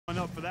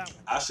enough for that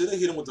one. I should have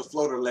hit him with the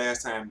floater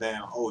last time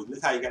down. Oh,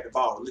 look how he got the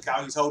ball. Look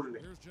how he's holding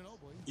it.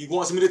 He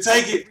wants me to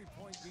take it.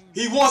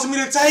 He wants me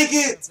to take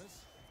it.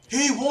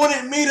 He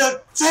wanted me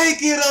to take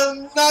it.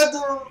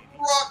 Another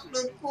rock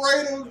the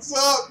cradles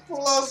up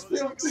plus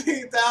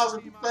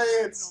 15,000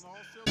 fans.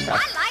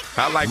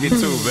 I like it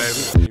too,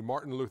 baby.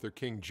 Martin Luther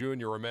King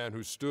Jr., a man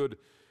who stood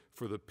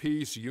for the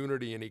peace,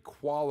 unity, and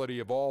equality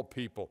of all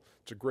people.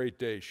 It's a great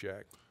day,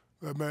 Shaq.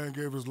 That man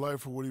gave his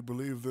life for what he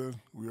believed in.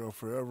 We are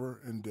forever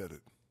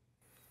indebted.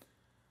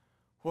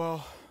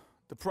 Well,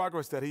 the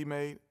progress that he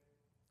made,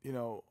 you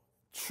know,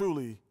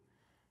 truly,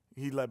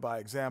 he led by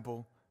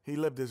example. He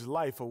lived his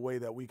life a way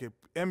that we could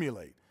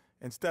emulate.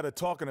 Instead of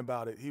talking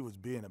about it, he was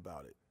being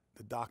about it.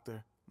 The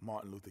Dr.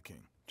 Martin Luther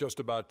King. Just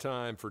about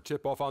time for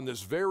tip-off on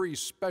this very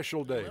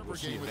special day. We'll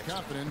see you with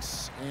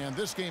confidence, and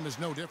this game is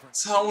no different.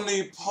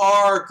 Tony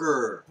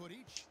Parker.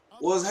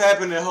 What's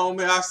happening,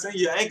 homie? I've seen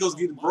your ankles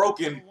get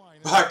broken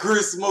by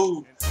Chris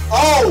Smooth.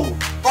 Oh,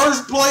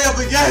 first play of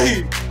the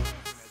game.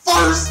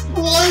 First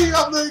play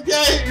of the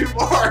game.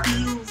 Are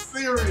you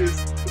serious?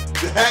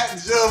 That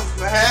just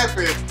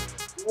happened.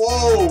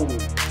 Whoa.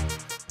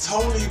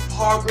 Tony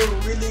Parker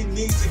really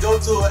needs to go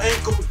to an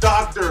ankle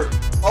doctor.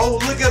 Oh,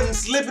 look at him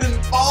slipping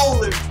and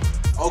falling.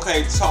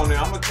 Okay, Tony,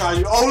 I'm going to try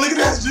you. Oh, look at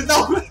that.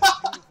 Ginobili.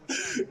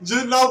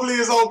 Ginobili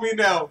is on me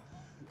now.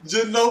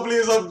 Ginobili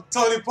is on.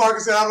 Tony Parker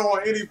said, I don't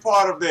want any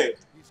part of that.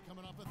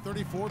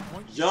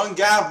 Young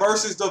guy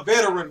versus the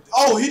veteran.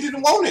 Oh, he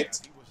didn't want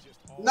it.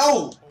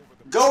 No.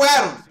 Go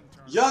at him.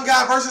 Young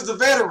guy versus the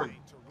veteran.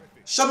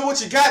 Show me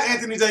what you got,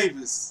 Anthony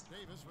Davis.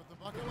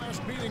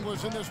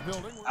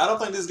 I don't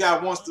think this guy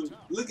wants to.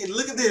 Look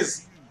at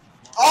this.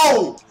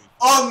 Oh,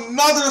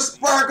 another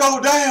Spur go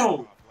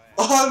down.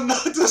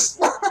 Another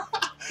Spur.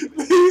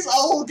 These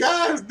old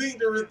guys need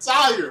to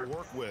retire.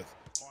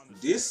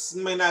 This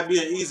may not be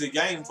an easy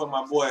game for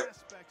my boy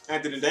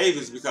Anthony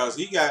Davis because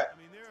he got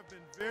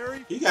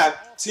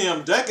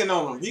Tim Duncan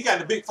on him. He got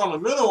the big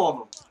fundamental on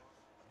him.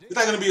 It's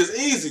not gonna be as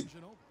easy.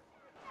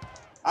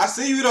 I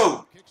see you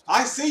though.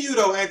 I see you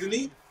though,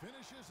 Anthony.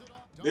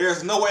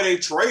 There's no way they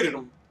traded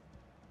him.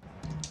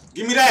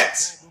 Give me that.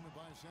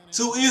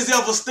 Too easy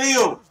of a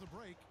steal.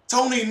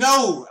 Tony,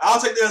 no. I'll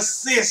take the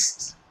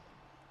assist.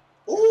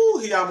 Ooh,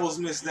 he almost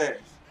missed that.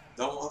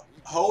 Don't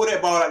hold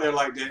that ball out there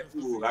like that.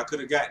 Ooh, I could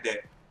have got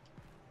that.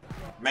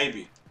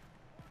 Maybe.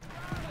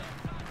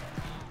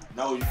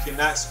 No, you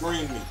cannot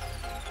screen me.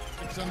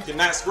 You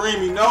cannot screen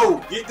me.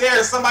 No. Get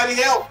there. Somebody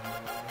help.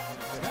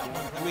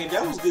 I mean,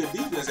 that was good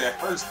defense at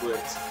first,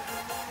 but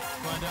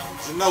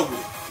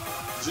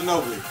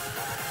Ginobili.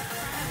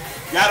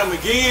 Got him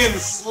again.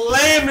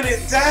 Slamming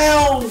it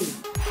down.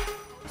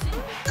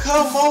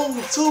 Come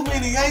on. Too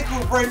many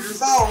ankle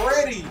breakers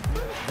already.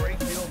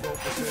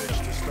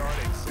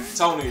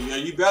 Tony, yeah,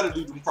 you better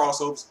do them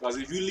crossovers because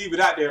if you leave it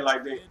out there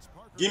like that,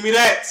 give me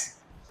that.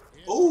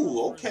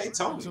 Ooh, okay,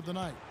 Tony.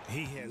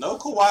 No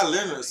Kawhi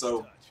Leonard,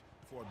 so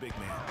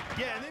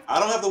I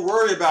don't have to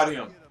worry about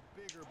him.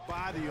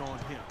 Body on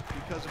him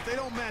because if they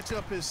don't match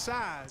up his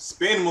size,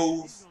 spin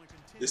move.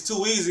 It's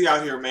too easy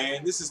out here,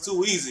 man. This is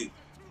too easy.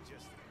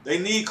 They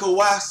need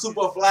Kawhi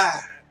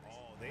Superfly.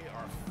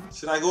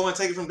 Should I go and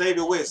take it from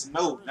David West?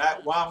 No,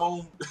 not while I'm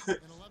on,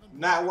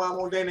 not while I'm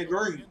on Danny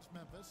Green.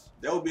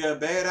 That would be a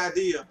bad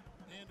idea.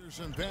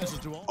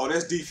 Oh,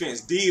 that's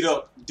defense. D'd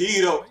up.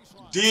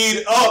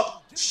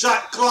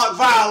 Shot clock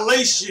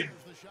violation.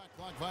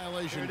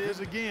 There it is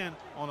again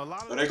on a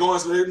lot of.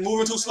 They're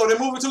moving too slow. They're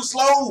moving too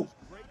slow.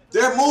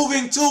 They're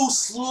moving too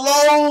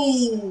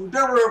slow.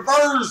 They're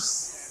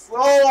reverse.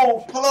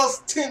 Oh,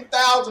 plus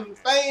 10,000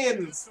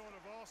 fans.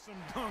 Awesome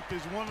dunk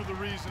is one of the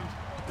reasons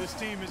this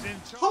team is in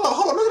charge. Hold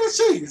on. Look at this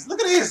cheese.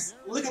 Look at this.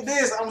 Look at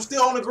this. I'm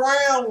still on the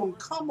ground.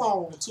 Come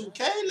on, 2K.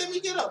 Let me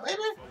get up, baby.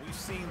 We've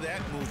seen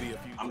that movie a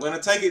few times. I'm going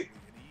to take it.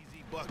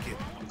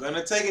 I'm going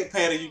to take it,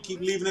 Patty. You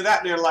keep leaving it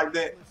out there like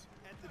that.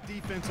 At the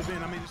defensive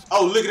end, I mean,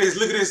 oh, look at this.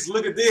 Look at this.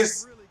 Look at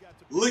this.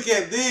 Look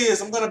at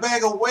this. I'm going to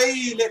bag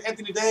away. Let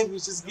Anthony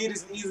Davis just get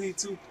his easy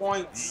 2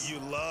 points. You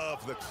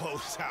love the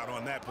closeout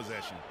on that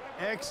possession.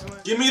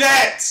 Excellent. Give me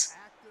that.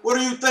 What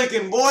are you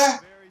thinking, boy?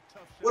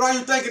 What are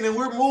you thinking? And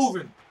we're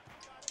moving.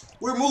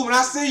 We're moving.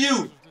 I see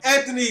you.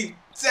 Anthony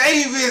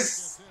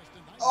Davis.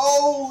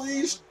 Oh,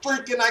 he's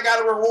freaking. I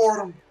got to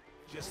reward him.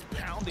 Just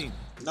pounding.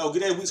 No,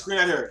 get that weak screen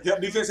out here. Help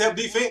defense. Help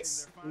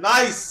defense.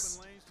 Nice.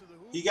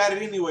 He got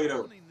it anyway,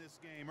 though.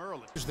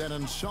 Is that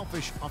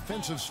unselfish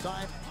offensive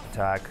style?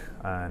 Attack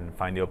and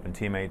find the open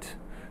teammate,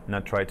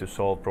 not try to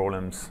solve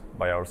problems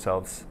by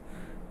ourselves.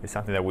 It's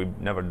something that we've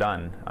never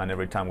done, and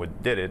every time we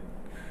did it,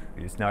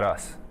 it's not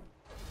us.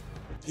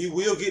 He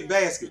will get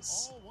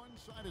baskets. All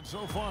one-sided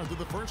so far through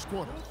the first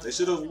quarter. They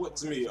should have went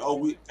to me.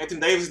 Oh,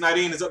 Anthony Davis not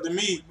in. It's up to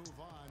me.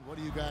 What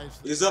do you guys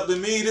think? It's up to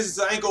me. This is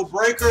an ankle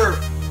breaker.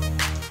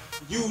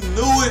 You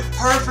knew it.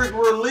 Perfect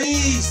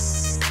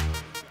release.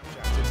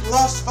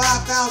 Plus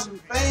 5,000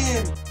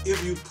 fans.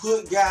 If you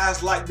put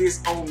guys like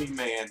this on me,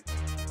 man.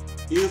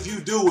 If you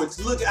do it.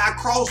 Look, I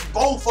crossed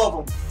both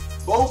of them.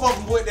 Both of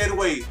them went that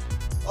way.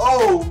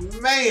 Oh,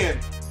 man.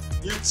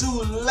 You're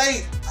too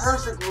late.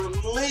 Perfect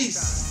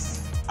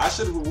release. I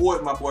should have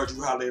rewarded my boy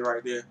Drew Holiday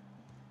right there.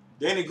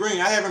 Danny Green,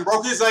 I haven't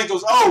broke his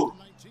ankles. Oh,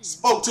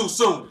 spoke too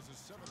soon.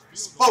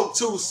 Spoke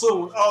too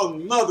soon. Oh,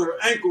 another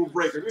ankle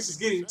breaker. This is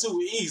getting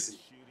too easy.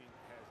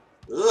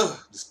 Ugh,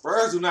 the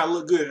Spurs do not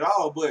look good at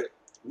all, but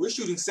we're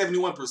shooting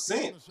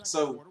 71%.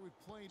 So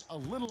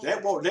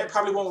that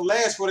probably won't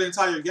last for the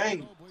entire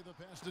game.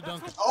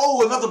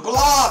 Oh, another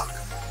block.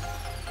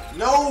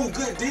 No,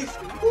 good defense.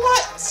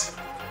 What?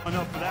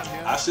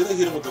 I should have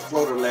hit him with the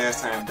floater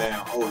last time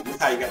down. Oh, look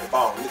how he got the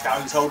ball. Look how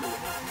he's holding it.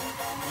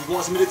 He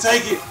wants me to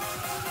take it.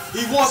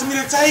 He wants me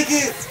to take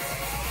it.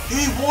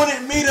 He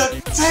wanted me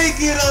to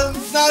take it.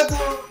 Another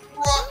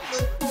rock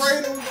the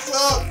cradles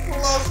up.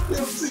 Plus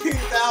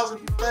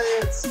 15,000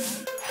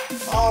 fans.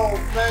 Oh,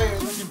 man.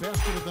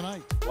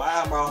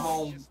 Why am our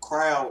home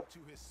crowd?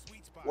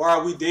 Why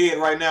are we dead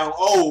right now?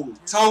 Oh,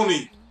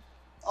 Tony.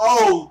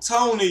 Oh,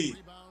 Tony.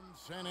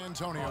 San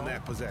Antonio on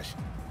that possession.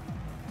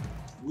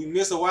 We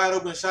miss a wide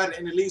open shot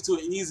and it leads to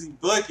an easy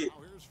bucket.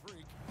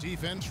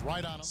 Defense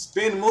right on him.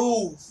 Spin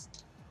move.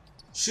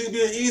 Should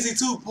be an easy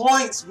 2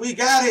 points. We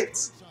got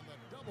it.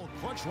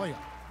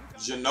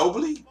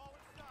 Ginobili?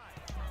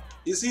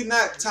 Is he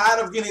not tired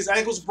of getting his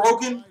ankles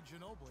broken?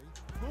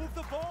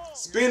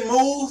 Spin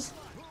move.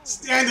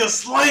 Stand a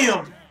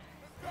slam.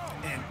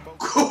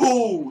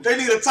 Cool. They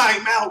need a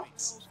timeout.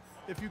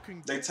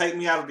 They take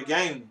me out of the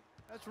game.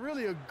 That's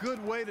really a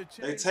good way to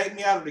They take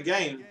me out of the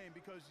game.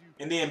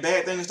 And then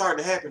bad things start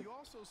to happen.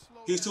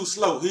 He's too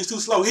slow. He's too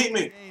slow. Hit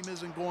me.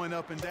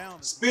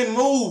 Spin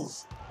move.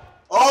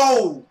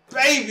 Oh,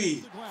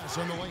 baby.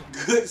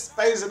 Good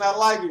space, and I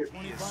like it.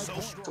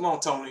 Come on,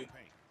 Tony.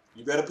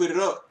 You better put it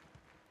up.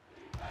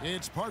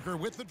 It's Parker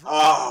with the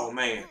oh,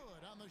 man.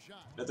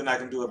 Nothing I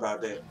can do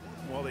about that.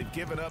 Well, they've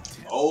given up.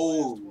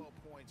 Oh.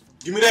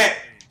 Give me that.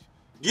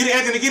 Get it,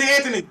 Anthony. Get it,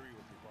 Anthony.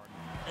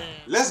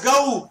 Let's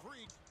go.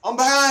 I'm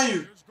behind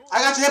you.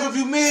 I got your help if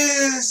you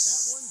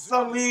miss.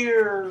 I'm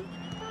here.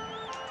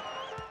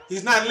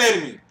 He's not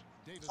letting me.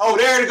 Oh,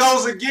 there it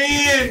goes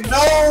again.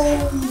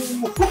 No.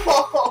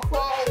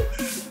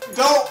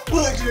 Don't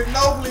put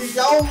Ginobili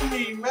on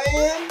me,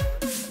 man.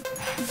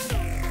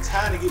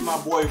 Time to get my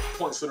boy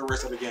points for the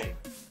rest of the game.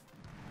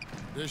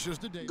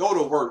 Go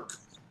to work.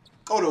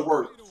 Go to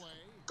work.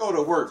 Go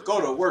to work. Go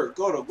to work.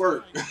 Go to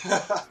work.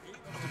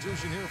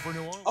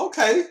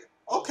 Okay.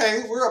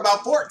 Okay. We're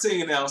about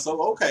 14 now, so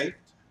okay.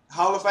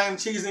 Hall of Fame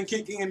cheese and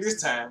kick in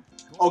this time.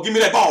 Oh, give me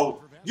that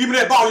ball. Give me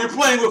that ball. You're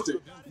playing with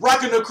it.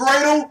 Rocking the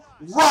cradle.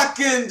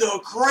 Rocking the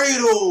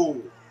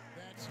cradle.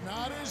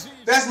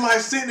 That's my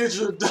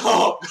signature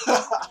dunk.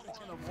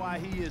 Why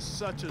he is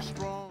such a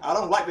strong. I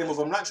don't like that move.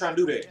 I'm not trying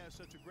to do that.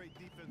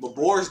 But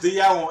Boris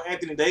Diaw on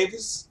Anthony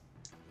Davis.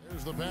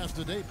 There's the pass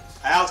to Davis.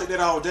 I'll take that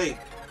all day.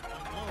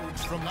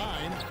 From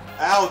 9.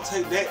 I'll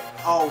take that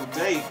all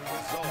day.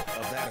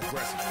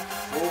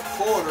 Fourth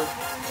quarter.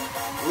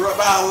 We're up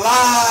by a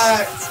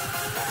lot.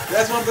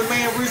 That's one of the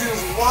main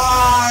reasons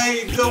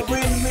why the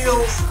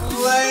windmill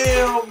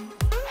slam.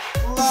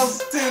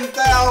 Plus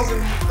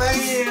 10,000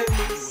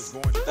 fans.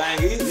 The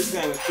thing is, this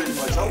game is pretty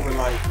much over.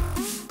 Like,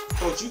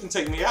 Coach, you can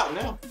take me out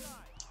now.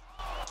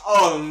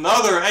 Oh,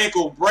 another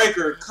ankle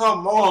breaker.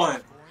 Come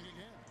on.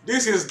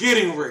 This is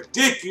getting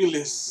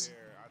ridiculous.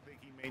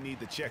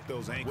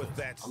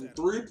 I'm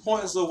 3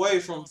 points away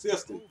from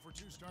 50.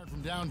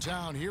 From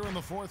downtown here in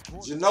the fourth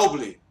quarter.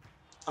 Ginobili.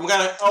 I'm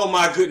gonna. Oh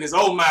my goodness.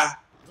 Oh my.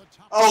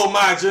 Oh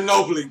my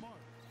Ginobili.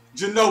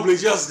 Ginobili,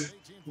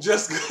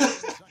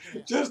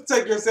 just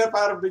take yourself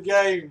out of the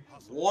game.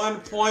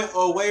 1 point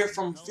away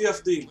from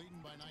 50.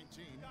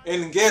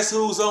 And guess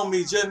who's on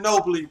me?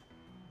 Ginobili.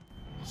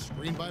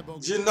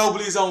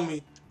 Ginobili's on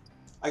me.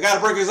 I gotta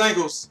break his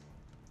ankles.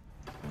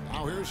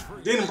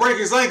 Didn't break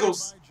his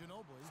ankles.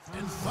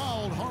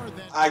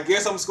 I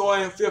guess I'm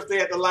scoring 50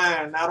 at the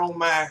line. I don't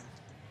mind.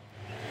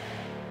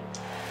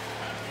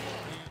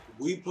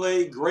 We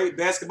played great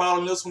basketball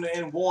in this one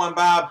and won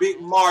by a big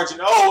margin.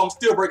 Oh, I'm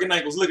still breaking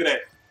ankles. Look at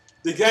that.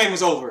 The game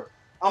is over.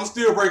 I'm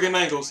still breaking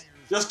ankles.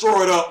 Just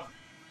throw it up.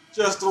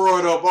 Just throw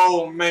it up.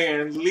 Oh,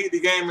 man. Lead the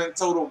game in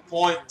total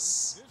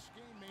points.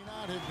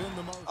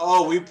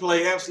 Oh, we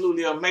play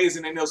absolutely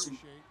amazing in this one.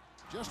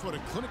 Just what a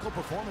clinical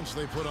performance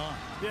they put on.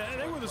 Yeah,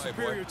 they were the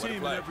superior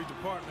team in every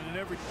department, in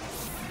every.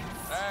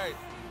 Hey.